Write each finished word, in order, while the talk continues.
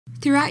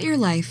Throughout your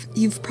life,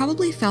 you've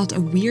probably felt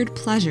a weird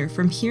pleasure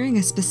from hearing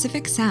a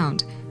specific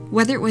sound,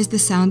 whether it was the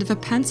sound of a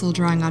pencil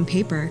drawing on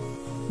paper,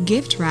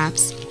 gift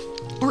wraps,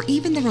 or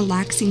even the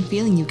relaxing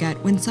feeling you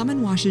get when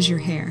someone washes your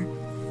hair.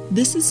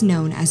 This is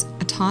known as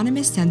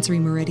Autonomous Sensory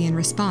Meridian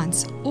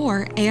Response,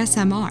 or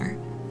ASMR.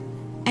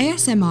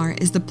 ASMR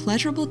is the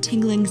pleasurable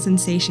tingling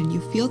sensation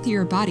you feel through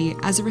your body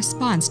as a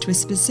response to a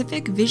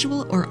specific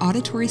visual or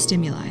auditory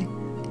stimuli.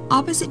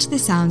 Opposite to the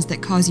sounds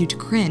that cause you to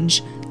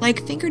cringe,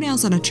 like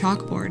fingernails on a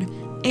chalkboard,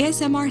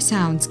 ASMR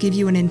sounds give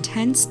you an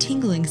intense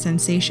tingling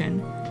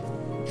sensation.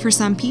 For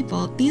some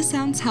people, these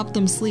sounds help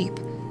them sleep.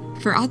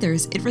 For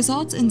others, it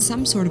results in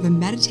some sort of a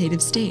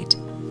meditative state.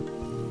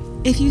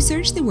 If you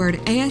search the word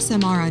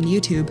ASMR on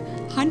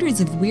YouTube, hundreds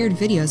of weird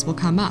videos will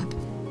come up.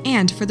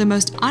 And for the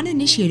most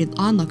uninitiated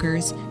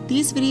onlookers,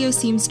 these videos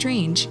seem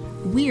strange,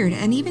 weird,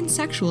 and even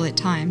sexual at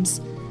times.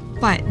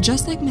 But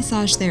just like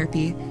massage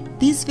therapy,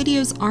 these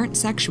videos aren't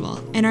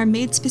sexual and are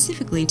made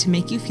specifically to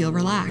make you feel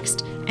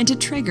relaxed and to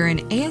trigger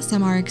an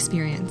ASMR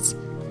experience.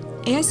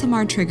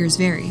 ASMR triggers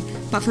vary,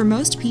 but for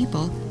most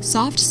people,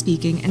 soft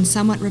speaking and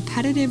somewhat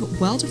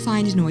repetitive,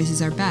 well-defined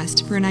noises are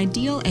best for an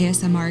ideal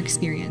ASMR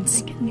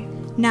experience.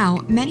 Now,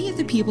 many of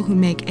the people who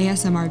make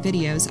ASMR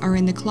videos are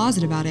in the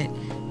closet about it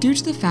due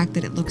to the fact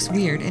that it looks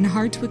weird and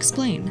hard to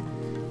explain.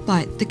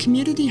 But the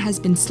community has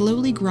been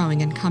slowly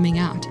growing and coming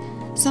out.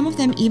 Some of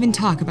them even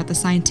talk about the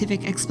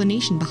scientific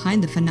explanation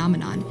behind the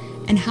phenomenon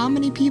and how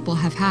many people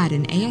have had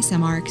an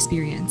ASMR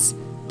experience.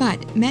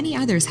 But many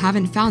others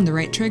haven't found the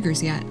right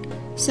triggers yet.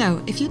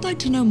 So, if you'd like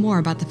to know more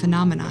about the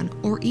phenomenon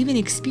or even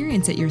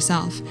experience it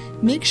yourself,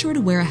 make sure to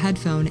wear a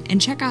headphone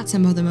and check out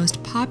some of the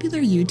most popular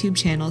YouTube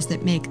channels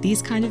that make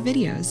these kind of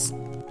videos.